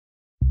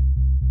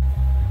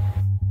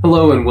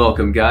Hello and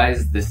welcome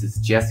guys, this is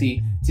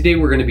Jesse. Today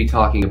we're going to be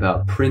talking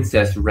about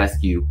Princess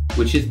Rescue,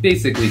 which is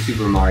basically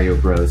Super Mario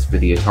Bros. For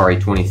the Atari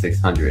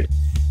 2600.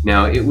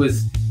 Now it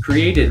was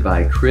created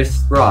by Chris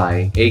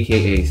Spry,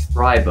 aka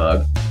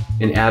Sprybug,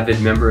 an avid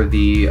member of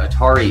the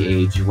Atari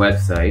Age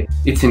website.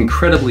 It's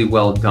incredibly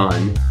well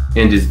done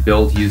and is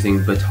built using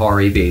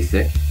Atari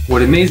Basic.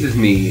 What amazes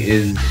me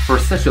is for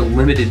such a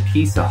limited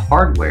piece of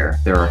hardware,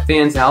 there are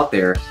fans out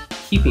there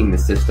keeping the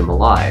system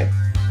alive.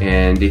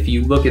 And if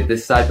you look at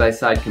this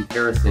side-by-side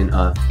comparison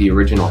of the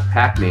original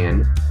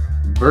Pac-Man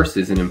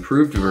versus an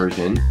improved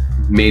version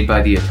made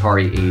by the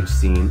Atari Age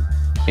scene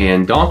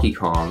and Donkey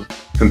Kong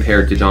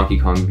compared to Donkey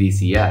Kong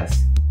VCS,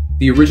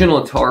 the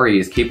original Atari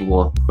is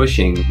capable of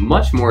pushing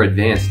much more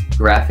advanced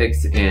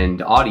graphics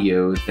and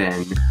audio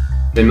than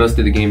most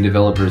of the game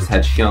developers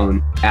had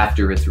shown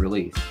after its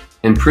release.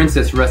 And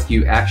Princess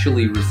Rescue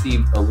actually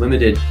received a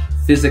limited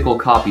physical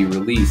copy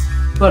release,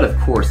 but of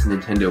course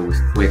Nintendo was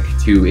quick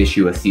to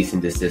issue a cease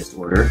and desist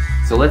order,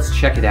 so let's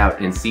check it out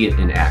and see it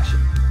in action.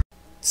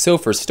 So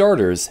for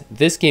starters,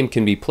 this game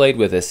can be played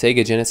with a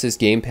Sega Genesis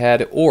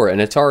gamepad or an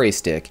Atari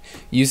stick.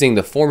 Using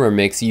the former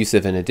makes use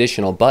of an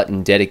additional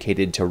button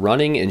dedicated to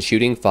running and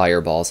shooting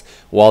fireballs,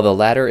 while the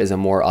latter is a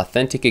more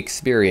authentic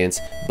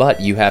experience, but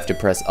you have to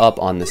press up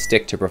on the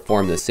stick to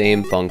perform the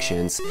same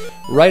functions.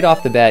 Right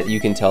off the bat, you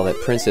can tell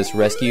that Princess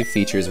Rescue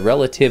features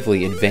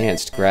relatively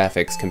advanced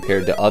graphics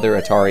compared to other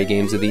Atari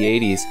games of the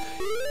 80s.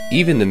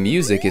 Even the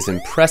music is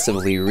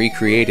impressively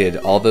recreated,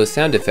 although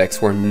sound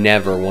effects were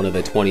never one of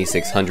the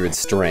 2600's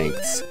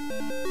strengths.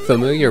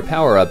 Familiar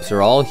power-ups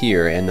are all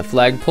here, and the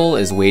flagpole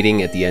is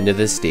waiting at the end of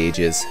the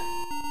stages.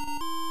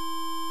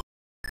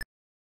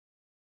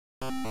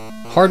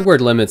 Hardware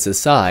limits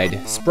aside,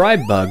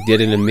 Sprybug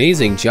did an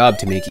amazing job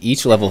to make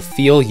each level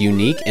feel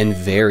unique and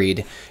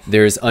varied.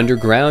 There's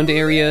underground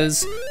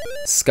areas,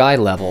 sky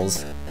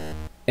levels,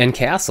 and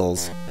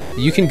castles.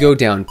 You can go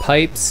down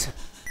pipes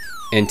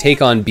and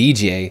take on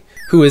BJ,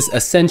 who is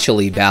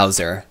essentially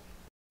Bowser.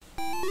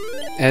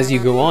 As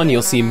you go on,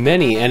 you'll see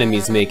many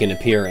enemies make an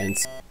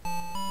appearance.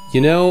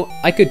 You know,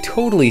 I could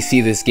totally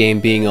see this game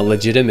being a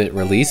legitimate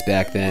release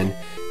back then.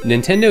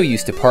 Nintendo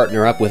used to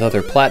partner up with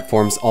other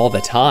platforms all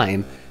the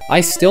time.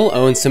 I still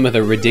own some of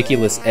the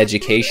ridiculous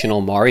educational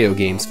Mario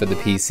games for the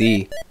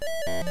PC.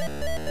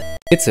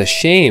 It's a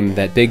shame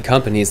that big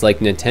companies like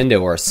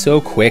Nintendo are so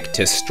quick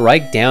to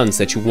strike down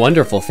such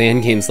wonderful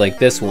fan games like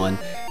this one,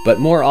 but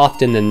more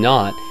often than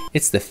not,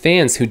 it's the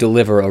fans who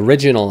deliver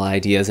original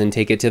ideas and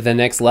take it to the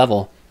next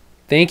level.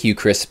 Thank you,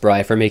 Chris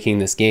Spry, for making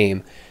this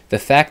game. The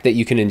fact that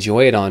you can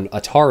enjoy it on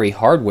Atari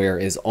hardware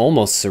is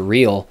almost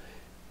surreal.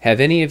 Have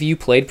any of you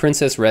played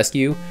Princess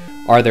Rescue?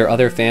 Are there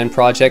other fan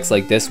projects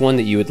like this one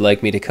that you would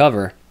like me to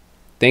cover?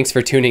 Thanks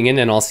for tuning in,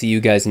 and I'll see you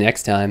guys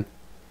next time.